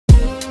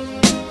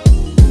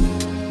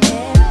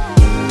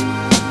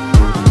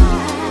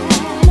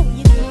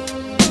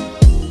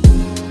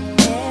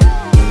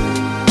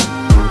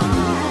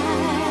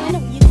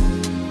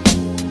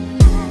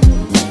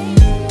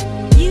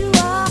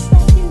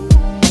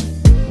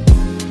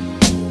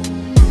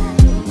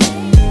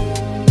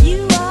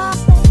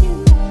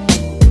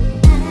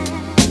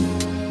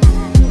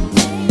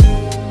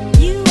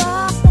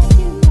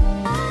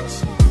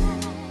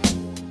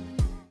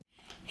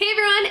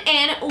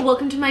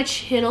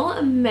channel.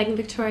 I'm Megan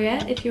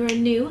Victoria. If you are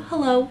new,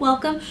 hello,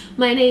 welcome.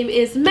 My name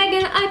is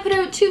Megan. I put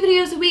out 2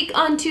 videos a week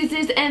on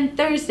Tuesdays and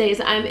Thursdays.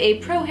 I'm a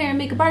pro hair and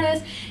makeup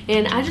artist,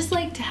 and I just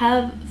like to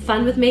have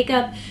fun with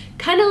makeup.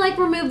 Kind of like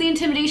remove the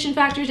intimidation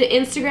factor to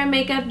Instagram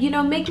makeup, you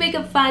know, make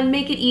makeup fun,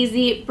 make it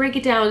easy, break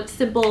it down,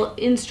 simple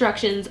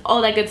instructions,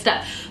 all that good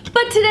stuff.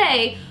 But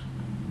today,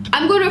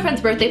 I'm going to a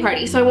friend's birthday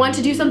party, so I want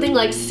to do something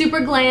like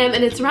super glam,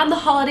 and it's around the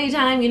holiday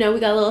time, you know,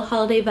 we got a little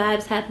holiday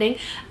vibes happening.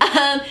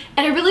 And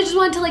I really just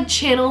wanted to like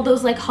channel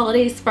those like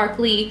holiday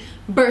sparkly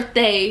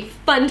birthday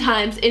fun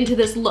times into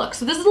this look.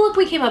 So this is the look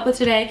we came up with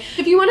today.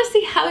 If you want to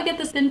see how I get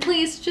this, then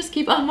please just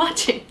keep on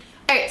watching.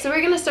 Alright, so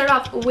we're going to start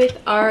off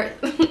with our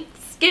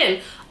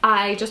skin.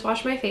 I just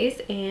washed my face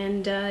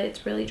and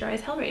it's really dry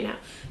as hell right now.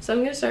 So I'm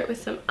going to start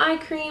with some eye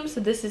cream.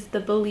 So this is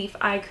the Belif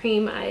Eye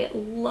Cream. I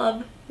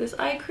love this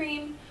eye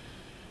cream.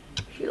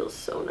 Feels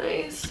so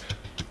nice.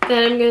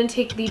 Then I'm going to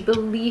take the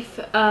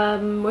Belif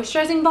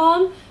Moisturizing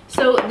Balm.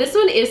 So this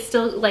one is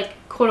still like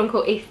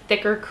quote-unquote a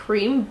thicker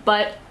cream,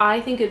 but I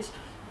think it's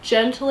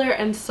gentler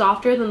and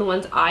softer than the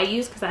ones I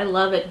use because I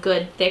love a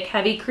good thick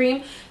heavy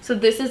cream. So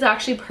this is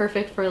actually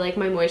perfect for like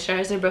my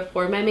moisturizer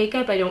before my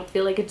makeup. I don't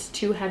feel like it's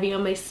too heavy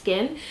on my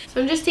skin.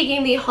 So I'm just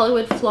taking the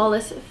Hollywood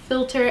Flawless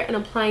filter and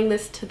applying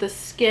this to the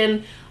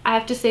skin. I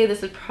have to say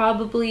this is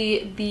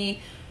probably the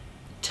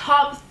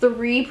top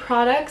 3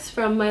 products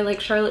from my like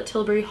Charlotte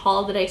Tilbury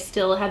haul that I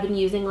still have been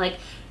using like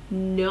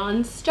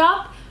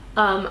non-stop.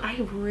 I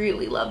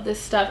really love this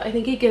stuff. I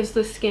think it gives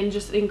the skin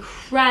just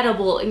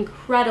incredible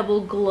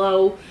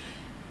glow,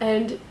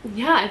 and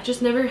yeah, I've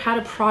just never had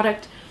a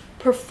product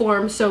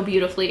perform so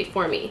beautifully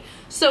for me.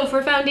 So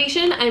for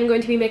foundation, I'm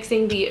going to be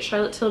mixing the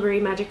Charlotte Tilbury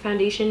Magic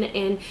Foundation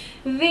and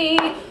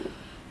the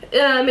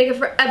Makeup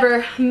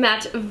Forever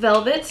Matte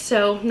Velvet,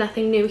 so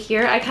nothing new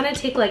here. I kind of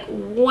take like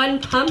 1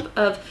 pump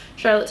of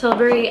Charlotte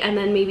Tilbury and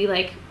then maybe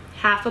like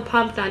half a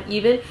pump, not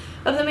even,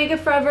 of the Makeup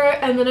Forever,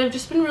 and then I've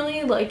just been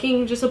really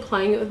liking just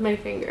applying it with my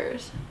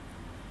fingers.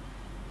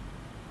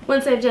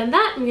 Once I've done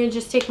that, I'm going to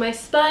just take my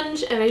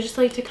sponge and I just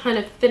like to kind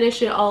of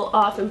finish it all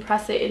off and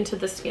press it into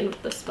the skin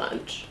with the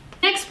sponge.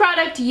 Next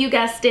product, you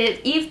guessed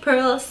it, Eve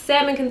Pearl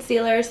Salmon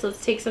Concealer, so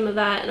let's take some of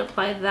that and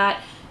apply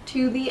that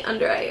to the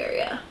under eye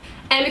area.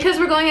 And because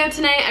we're going out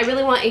tonight, I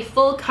really want a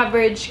full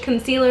coverage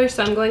concealer,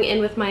 so I'm going in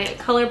with my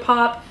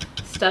Colourpop.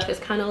 Stuff is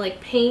kind of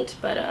like paint,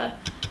 but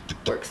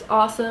works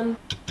awesome.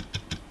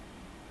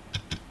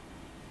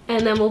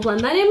 And then we'll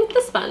blend that in with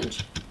the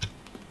sponge.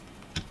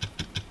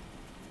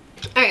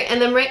 Alright,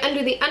 and then right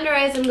under the under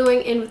eyes, I'm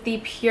going in with the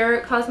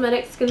Pur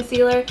Cosmetics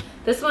concealer.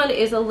 This one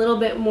is a little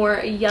bit more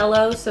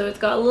yellow, so it's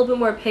got a little bit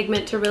more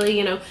pigment to really,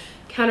 you know,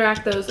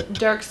 counteract those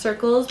dark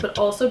circles, but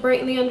also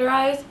brighten the under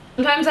eyes.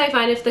 Sometimes I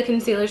find if the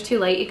concealer's too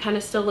light, it kind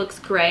of still looks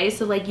gray,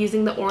 so like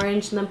using the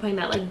orange and then putting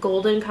that like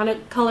golden kind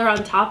of color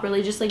on top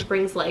really just like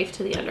brings life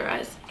to the under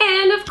eyes.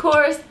 And of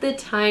course, the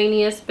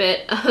tiniest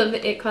bit of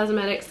IT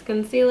Cosmetics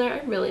concealer.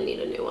 I really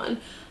need a new one.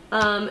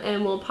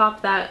 And we'll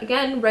pop that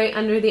again right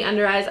under the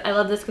under eyes. I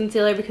love this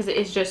concealer because it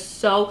is just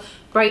so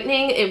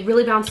brightening. It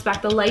really bounces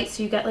back the light,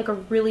 so you get like a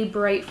really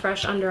bright,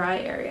 fresh under eye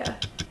area.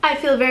 I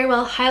feel very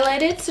well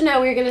highlighted, so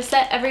now we're going to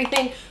set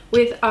everything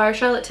with our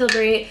Charlotte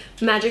Tilbury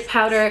Magic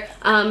Powder.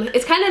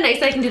 It's kind of nice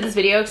that I can do this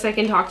video because I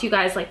can talk to you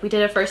guys like we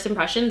did a first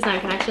impressions, and I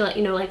can actually let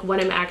you know like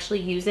what I'm actually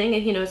using,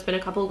 and you know it's been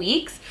a couple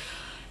weeks.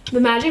 The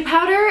Magic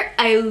Powder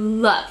I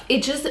love.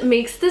 It just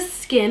makes the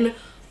skin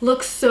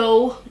look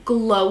so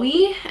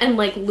glowy and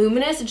like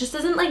luminous. It just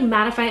doesn't like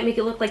mattify it, make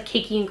it look like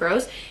cakey and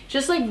gross. It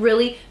just like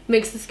really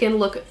makes the skin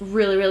look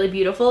really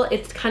beautiful.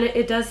 It's kind of,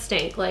 it does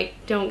stink, like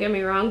don't get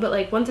me wrong, but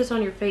like once it's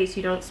on your face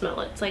you don't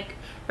smell it. It's like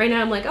right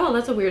now I'm like, oh,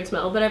 that's a weird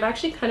smell, but I've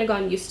actually kind of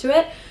gotten used to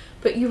it.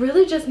 But you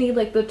really just need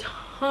like the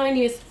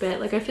tiniest bit.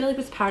 Like I feel like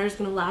this powder is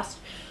gonna last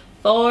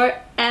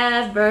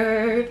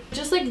forever. It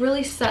just like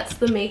really sets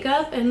the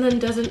makeup and then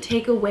doesn't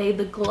take away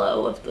the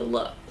glow of the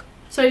look.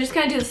 So I just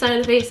kind of do the side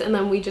of the face and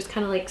then we just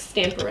kind of like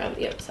stamp around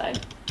the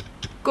outside.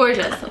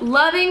 Gorgeous.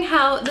 Loving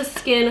how the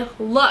skin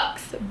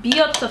looks.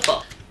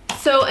 Beautiful.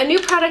 So a new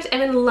product I've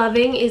been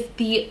loving is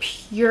the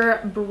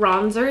Pur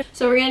Bronzer.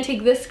 So we're going to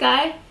take this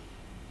guy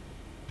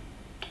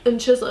and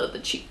chisel out the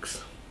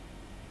cheeks.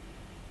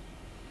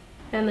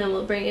 And then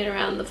we'll bring it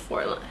around the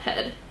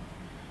forehead.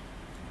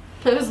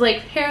 It was like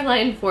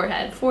hairline,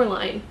 forehead,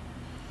 foreline.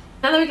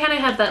 Now that we kind of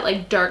have that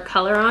like dark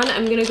color on,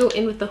 I'm going to go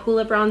in with the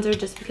Hoola bronzer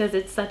just because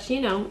it's such, you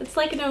know, it's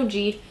like an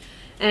OG.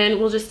 And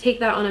we'll just take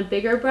that on a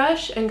bigger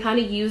brush and kind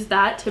of use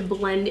that to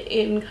blend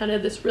in kind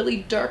of this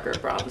really darker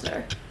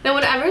bronzer. Now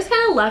whatever's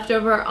kind of left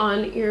over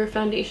on your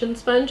foundation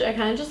sponge, I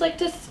kind of just like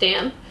to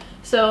stamp.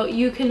 So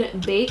you can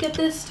bake at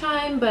this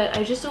time, but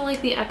I just don't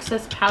like the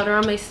excess powder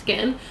on my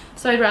skin.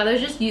 So I'd rather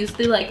just use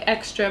the like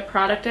extra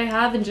product I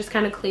have and just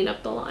kind of clean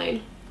up the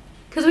line,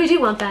 because we do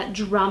want that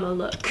drama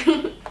look.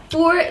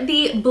 For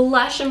the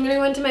blush, I'm going to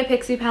go into my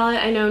Pixi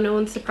palette. I know no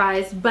one's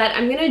surprised, but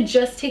I'm going to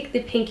just take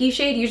the pinky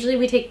shade. Usually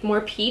we take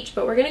more peach,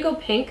 but we're going to go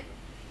pink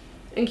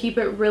and keep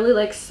it really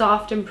like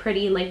soft and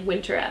pretty and like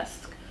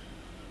winter-esque.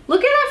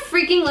 Look at that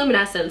freaking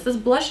luminescence. This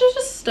blush is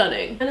just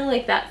stunning. Kind of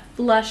like that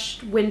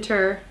flushed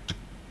winter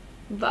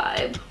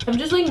vibe. I'm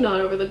just like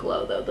not over the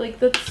glow though. Like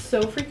that's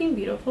so freaking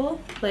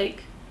beautiful.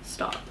 Like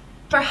stop.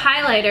 For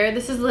highlighter,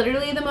 this is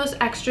literally the most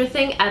extra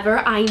thing ever,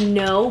 I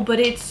know,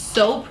 but it's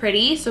so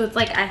pretty. So it's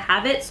like I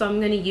have it, so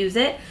I'm gonna use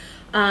it.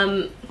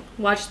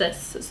 Watch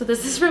this. So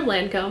this is from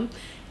Lancome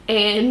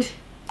and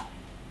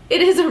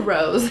it is a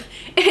rose.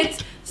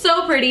 It's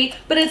so pretty,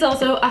 but it's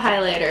also a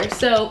highlighter.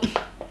 So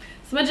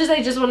as much as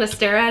I just want to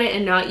stare at it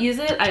and not use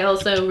it, I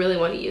also really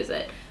want to use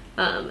it.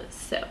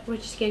 So we're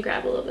just gonna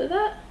grab a little bit of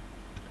that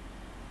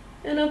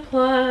and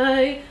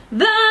apply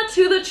that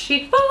to the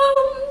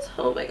cheekbones.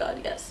 Oh my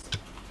god, yes.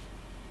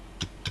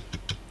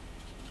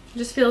 I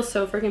just feel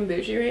so freaking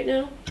bougie right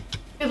now.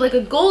 We have like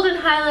a golden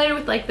highlighter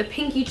with like the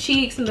pinky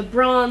cheeks and the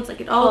bronze,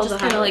 like it all just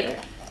kind of like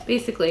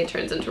basically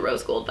turns into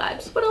rose gold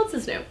vibes. What else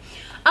is new?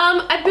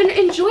 I've been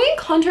enjoying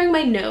contouring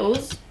my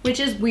nose, which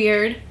is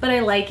weird, but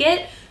I like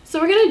it. So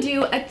we're gonna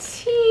do a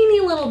teeny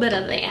little bit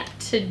of that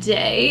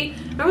today.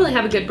 I don't really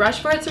have a good brush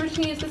for it, so we're just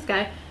gonna use this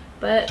guy.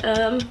 But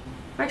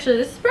actually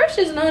this brush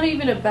is not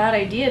even a bad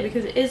idea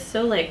because it is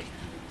so like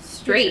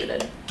straight.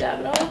 To dab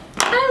it off.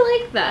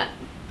 I like that.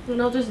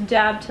 And I'll just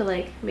dab to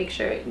like make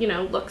sure it, you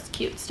know, looks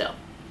cute still.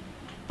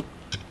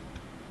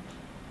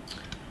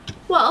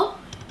 Well,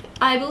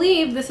 I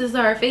believe this is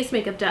our face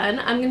makeup done.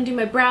 I'm gonna do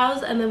my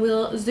brows and then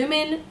we'll zoom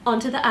in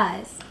onto the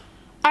eyes.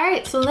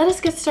 Alright, so let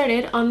us get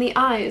started on the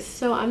eyes.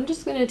 So I'm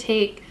just gonna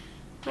take,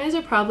 my eyes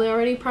are probably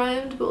already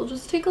primed, but we'll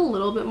just take a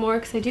little bit more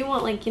because I do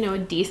want like, you know, a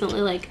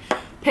decently like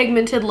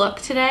pigmented look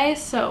today.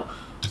 So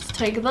just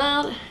take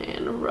that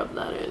and rub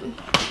that in.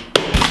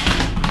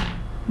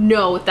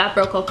 No, if that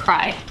broke, I'll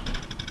cry.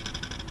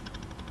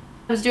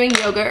 I was doing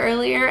yoga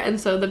earlier and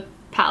so the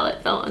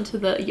palette fell onto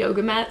the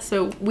yoga mat,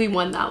 so we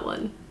won that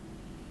one.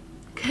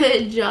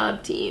 Good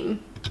job,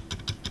 team.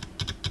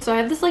 So I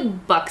have this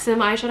like Buxom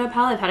eyeshadow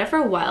palette. I've had it for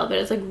a while, but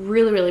it's like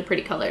really, really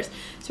pretty colors.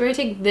 So we're gonna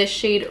take this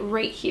shade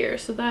right here.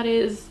 So that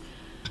is,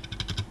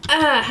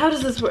 how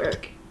does this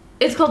work?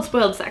 It's called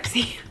Spoiled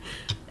Sexy.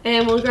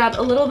 And we'll grab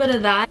a little bit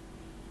of that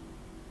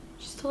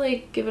just to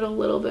like give it a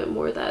little bit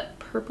more of that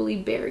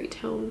purpley berry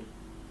tone.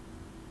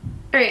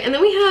 Alright, and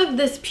then we have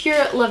this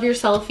Pur Love Your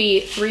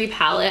Selfie 3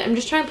 palette. I'm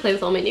just trying to play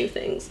with all my new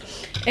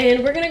things.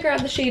 And we're going to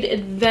grab the shade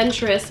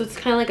Adventurous, so it's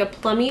kind of like a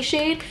plummy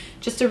shade,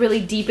 just to really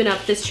deepen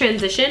up this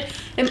transition.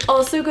 I'm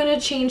also going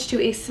to change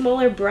to a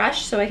smaller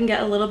brush so I can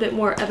get a little bit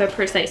more of a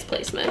precise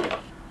placement.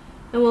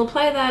 And we'll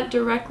apply that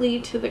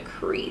directly to the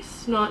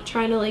crease, not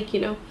trying to like,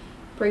 you know,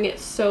 bring it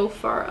so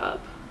far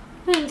up.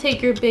 And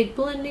take your big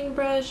blending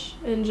brush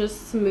and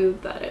just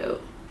smooth that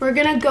out. We're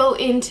gonna go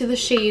into the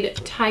shade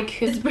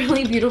Tycoon, this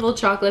really beautiful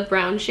chocolate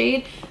brown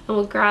shade, and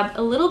we'll grab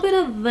a little bit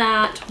of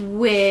that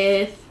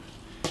with,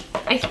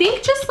 I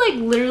think just like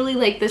literally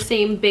like the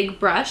same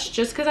big brush,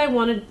 just because I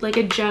wanted like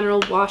a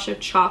general wash of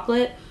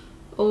chocolate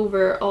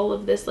over all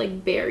of this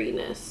like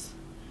berryness,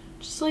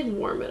 just to like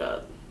warm it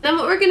up. Then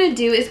what we're gonna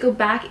do is go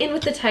back in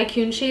with the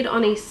Tycoon shade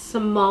on a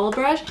small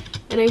brush,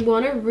 and I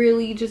want to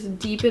really just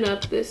deepen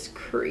up this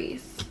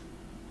crease.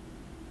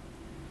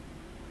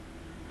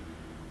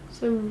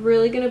 So I'm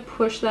really going to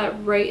push that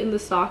right in the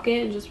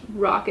socket and just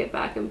rock it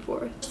back and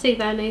forth. Just take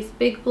that nice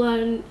big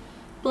blending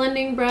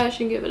brush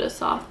and give it a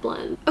soft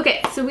blend.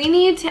 Okay, so we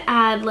need to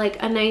add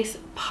like a nice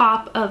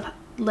pop of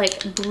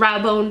like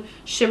brow bone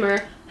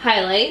shimmer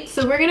highlight.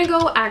 So we're going to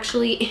go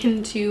actually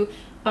into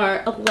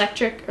our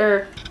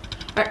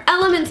our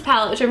Elements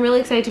palette, which I'm really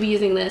excited to be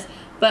using this.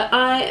 But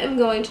I am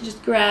going to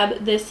just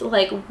grab this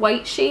like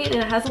white shade, and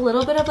it has a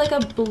little bit of like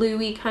a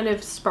bluey kind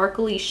of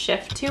sparkly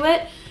shift to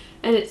it.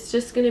 And it's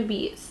just gonna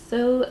be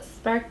so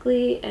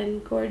sparkly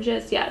and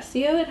gorgeous. Yeah,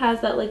 see how it has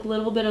that like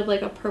little bit of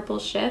like a purple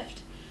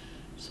shift?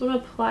 Just wanna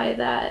apply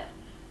that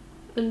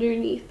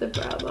underneath the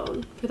brow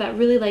bone for that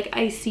really like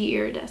icy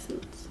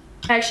iridescence.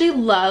 I actually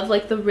love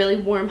like the really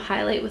warm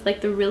highlight with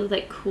like the really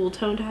like cool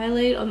toned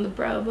highlight on the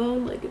brow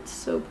bone. Like it's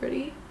so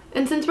pretty.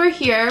 And since we're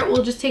here,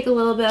 we'll just take a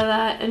little bit of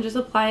that and just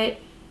apply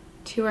it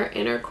to our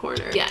inner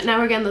corner. Yeah, now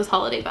we're getting those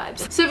holiday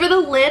vibes. So for the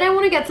lid, I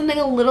want to get something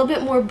a little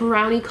bit more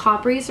browny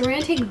coppery, so we're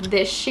going to take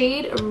this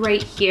shade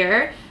right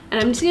here,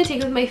 and I'm just going to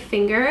take it with my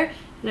finger,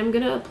 and I'm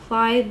going to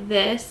apply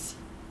this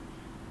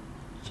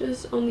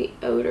just on the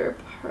outer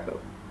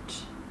part.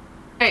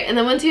 Alright, and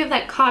then once you have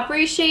that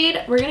coppery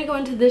shade, we're going to go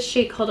into this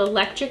shade called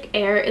Electric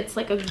Air. It's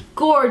like a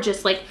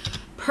gorgeous, like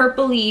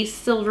purpley,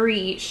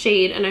 silvery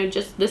shade, and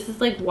this is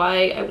like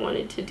why I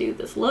wanted to do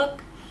this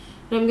look.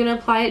 And I'm gonna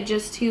apply it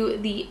just to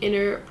the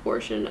inner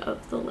portion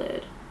of the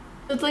lid.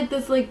 It's like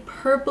this like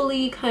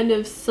purpley kind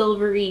of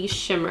silvery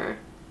shimmer.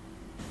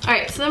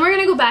 Alright, so then we're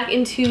gonna go back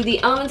into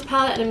the Elements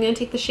palette, and I'm gonna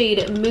take the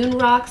shade Moon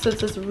Rock. So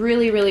it's this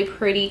really, really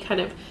pretty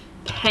kind of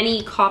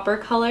penny copper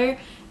color.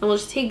 And we'll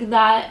just take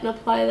that and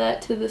apply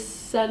that to the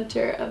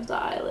center of the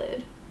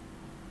eyelid.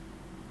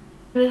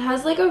 And it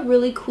has like a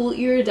really cool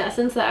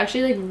iridescence that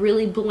actually like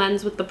really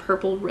blends with the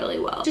purple really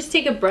well. Just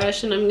take a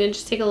brush, and I'm gonna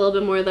just take a little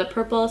bit more of that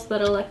purple, so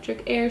that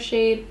Electric Air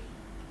shade,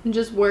 and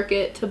just work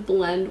it to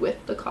blend with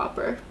the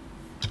copper.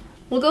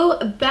 We'll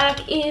go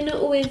back in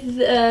with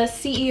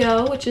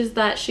CEO, which is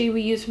that shade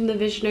we use from the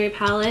Visionary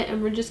palette,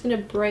 and we're just going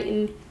to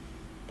brighten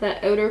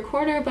that outer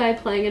corner by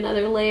applying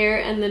another layer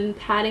and then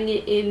patting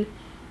it in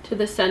to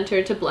the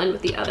center to blend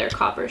with the other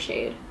copper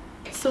shade.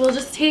 So we'll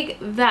just take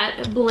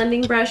that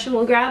blending brush and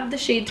we'll grab the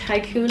shade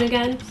Tycoon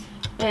again,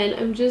 and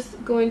I'm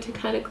just going to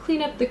kind of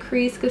clean up the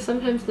crease because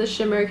sometimes the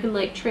shimmer can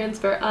like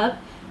transfer up,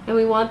 and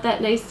we want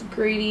that nice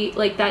grady,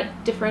 like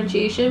that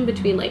differentiation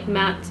between like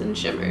mattes and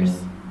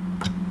shimmers.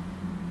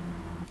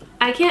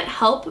 I can't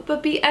help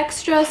but be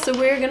extra, so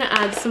we're gonna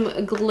add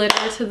some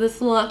glitter to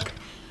this look.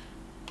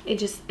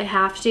 I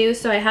have to.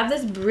 So I have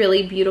this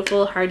really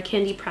beautiful Hard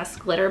Candy Pressed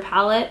Glitter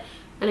palette,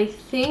 and I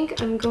think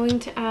I'm going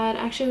to add,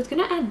 actually I was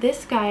gonna add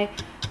this guy,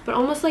 but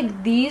almost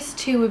like these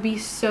two would be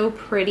so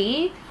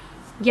pretty.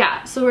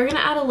 Yeah, so we're gonna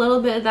add a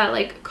little bit of that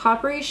like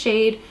coppery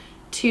shade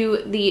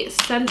to the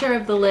center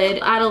of the lid,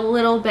 add a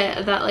little bit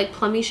of that like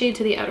plummy shade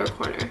to the outer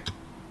corner.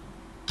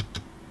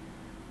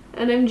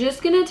 And I'm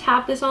just gonna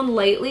tap this on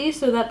lightly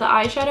so that the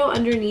eyeshadow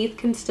underneath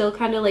can still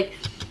kind of like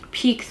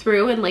peek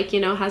through and like, you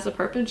know, has a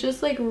purpose.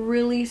 Just like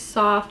really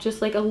soft,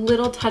 just like a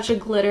little touch of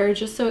glitter,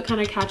 just so it kind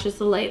of catches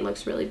the light and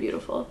looks really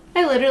beautiful.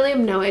 I literally have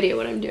no idea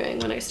what I'm doing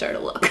when I start a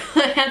look.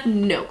 I have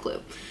no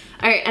clue.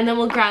 All right, and then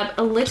we'll grab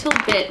a little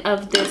bit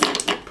of this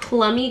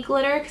plummy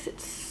glitter because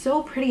it's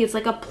so pretty. It's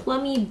like a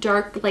plummy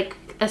dark like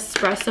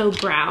espresso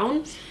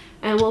brown,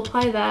 and we'll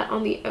apply that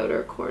on the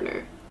outer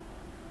corner.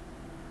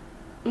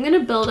 I'm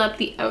gonna build up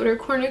the outer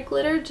corner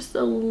glitter just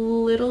a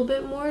little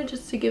bit more,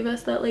 just to give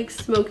us that like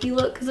smoky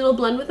look, because it'll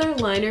blend with our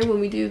liner when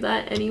we do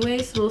that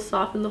anyway, so it'll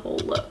soften the whole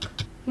look.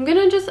 I'm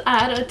gonna just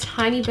add a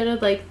tiny bit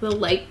of like the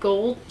light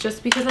gold,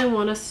 just because I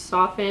want to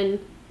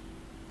soften,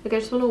 like I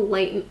just want to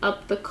lighten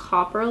up the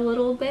copper a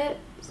little bit.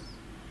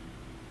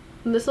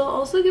 And this will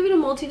also give it a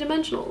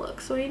multi-dimensional look,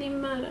 so I ain't even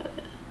mad at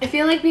it. I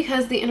feel like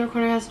because the inner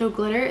corner has no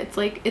glitter, it's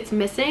like it's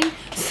missing,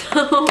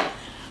 so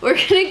we're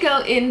gonna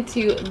go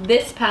into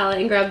this palette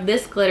and grab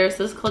this glitter.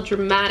 So this is called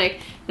Dramatic,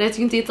 and as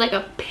you can see, it's like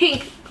a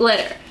pink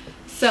glitter.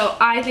 So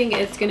I think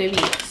it's gonna be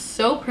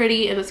so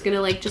pretty, and it's gonna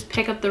like just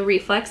pick up the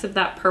reflex of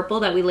that purple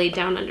that we laid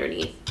down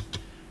underneath.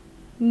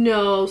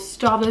 No,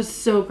 stop, that's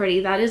so pretty.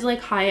 That is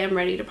like, hi, I'm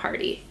ready to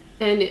party.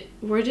 And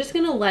we're just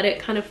gonna let it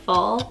kind of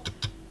fall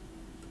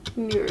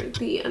near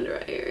the under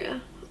eye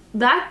area.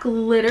 That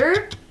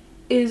glitter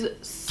is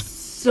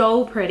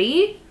so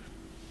pretty.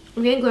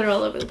 I'm getting glitter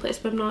all over the place,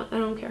 but I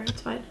don't care,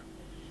 it's fine.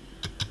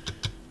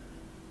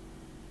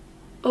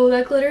 Oh,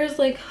 that glitter is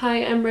like,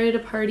 hi, I'm ready to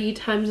party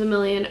times a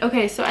million.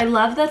 Okay, so I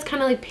love that's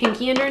kind of like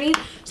pinky underneath,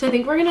 so I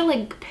think we're gonna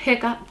like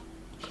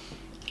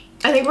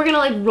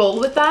roll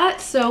with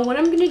that. So what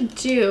I'm gonna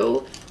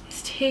do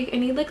is I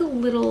need like a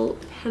little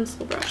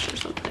pencil brush or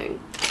something.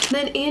 And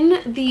then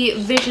in the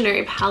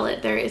Visionary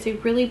palette, there is a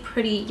really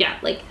pretty, yeah,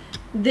 like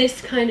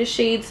this kind of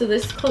shade. So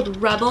this is called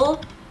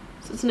Rebel.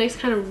 So it's a nice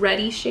kind of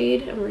reddy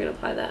shade, and we're gonna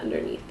apply that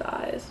underneath the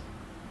eyes.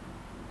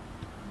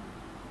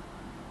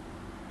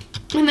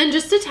 And then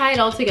just to tie it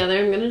all together,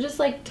 I'm gonna just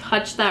like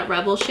touch that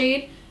Rebel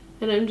shade,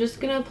 and I'm just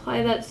gonna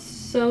apply that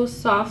so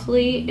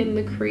softly in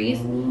the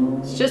crease.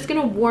 It's just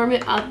gonna warm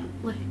it up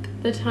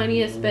like the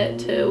tiniest bit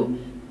to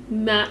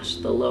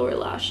match the lower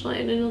lash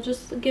line, and it'll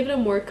just give it a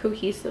more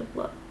cohesive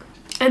look.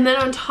 And then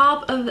on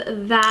top of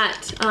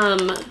that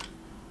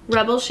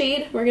Rebel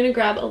shade, we're gonna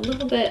grab a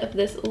little bit of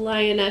this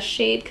Lioness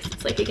shade, because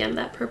it's like, again,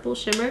 that purple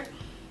shimmer,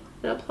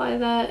 and apply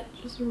that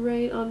just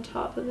right on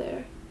top of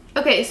there.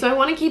 Okay, so I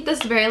want to keep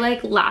this very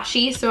like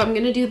lashy, so I'm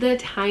gonna do the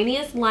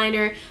tiniest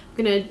liner. I'm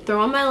gonna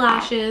throw on my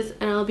lashes,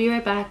 and I'll be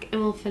right back,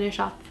 and we'll finish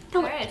off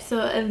the look. Alright,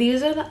 so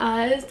these are the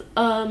eyes.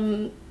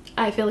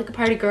 I feel like a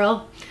party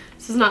girl.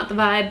 This is not the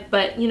vibe,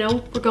 but you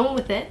know, we're going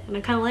with it, and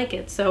I kind of like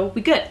it, so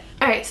we good.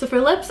 Alright, so for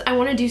lips, I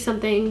want to do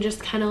something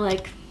just kind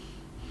of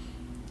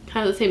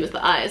the same as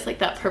the eyes, like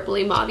that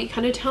purpley mauvey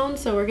kind of tone.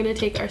 So we're gonna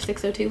take our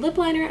 602 lip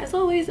liner as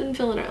always and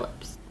fill in our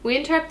lips. We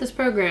interrupt this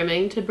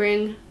programming to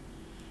bring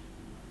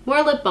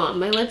more lip balm.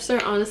 My lips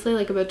are honestly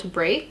like about to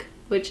break,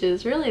 which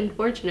is really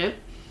unfortunate.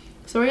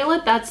 So we're gonna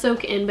let that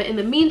soak in, but in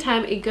the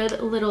meantime, a good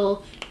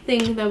little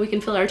thing that we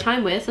can fill our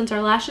time with, since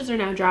our lashes are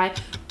now dry,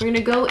 we're gonna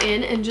go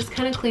in and just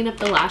kind of clean up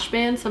the lash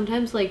band.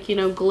 Sometimes, like, you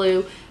know,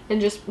 glue and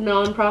just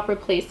non-proper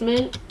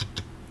placement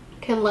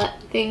can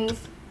let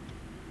things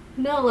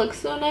not look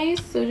so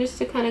nice. So just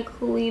to kind of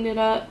clean it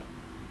up,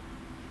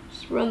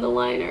 just run the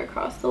liner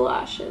across the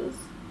lashes.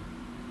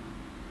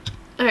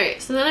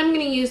 Alright, so then I'm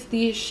going to use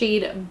the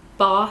shade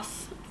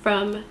Boss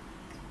from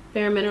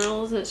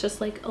BareMinerals, and it's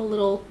just like a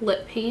little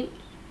lip paint.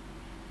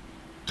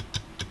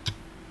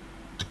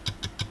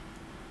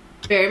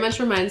 Very much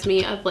reminds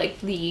me of like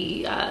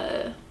the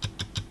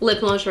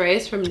lip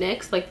lingeries from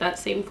NYX, like that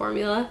same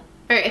formula.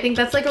 Alright, I think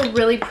that's like a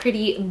really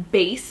pretty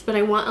base, but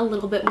I want a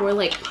little bit more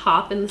like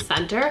pop in the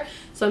center.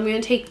 So I'm going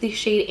to take the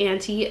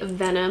shade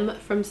Venom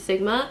from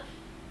Sigma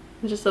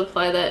and just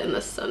apply that in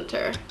the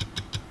center.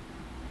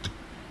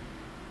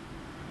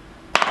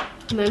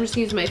 And then I'm just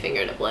using my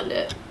finger to blend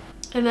it.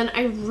 And then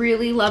I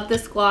really love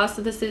this gloss.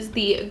 So this is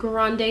the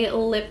Grande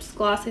Lips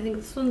Gloss. I think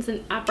this one's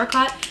an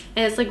Apricot.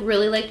 And it's like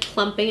really like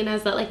plumping and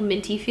has that like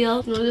minty feel.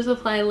 And I'll just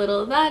apply a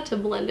little of that to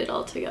blend it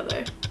all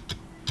together.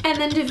 And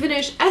then to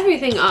finish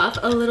everything off,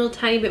 a little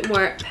tiny bit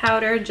more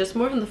powder, just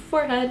more on the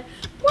forehead.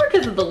 More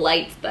because of the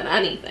lights than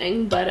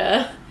anything.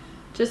 But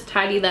just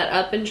tidy that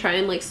up and try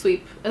and like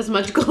sweep as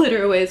much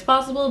glitter away as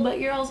possible. But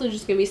you're also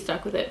just going to be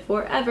stuck with it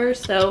forever.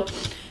 So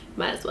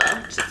might as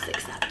well just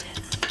accept it.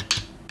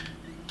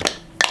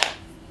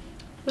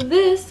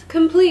 This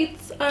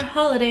completes our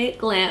holiday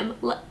glam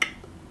look.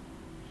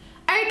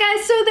 Alright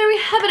guys, so there we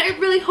have it. I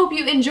really hope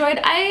you enjoyed.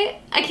 I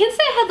can't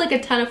say I had like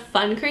a ton of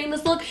fun creating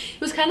this look. It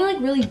was kind of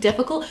like really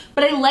difficult,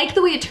 but I like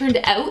the way it turned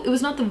out. It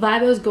was not the vibe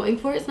I was going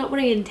for. It's not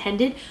what I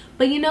intended,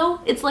 but you know,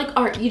 it's like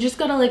art. You just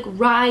gotta like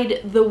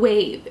ride the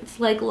wave. It's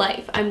like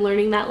life. I'm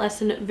learning that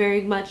lesson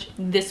very much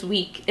this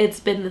week.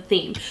 It's been the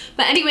theme.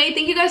 But anyway,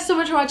 thank you guys so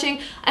much for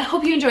watching. I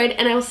hope you enjoyed,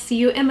 and I will see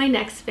you in my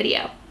next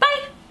video. Bye!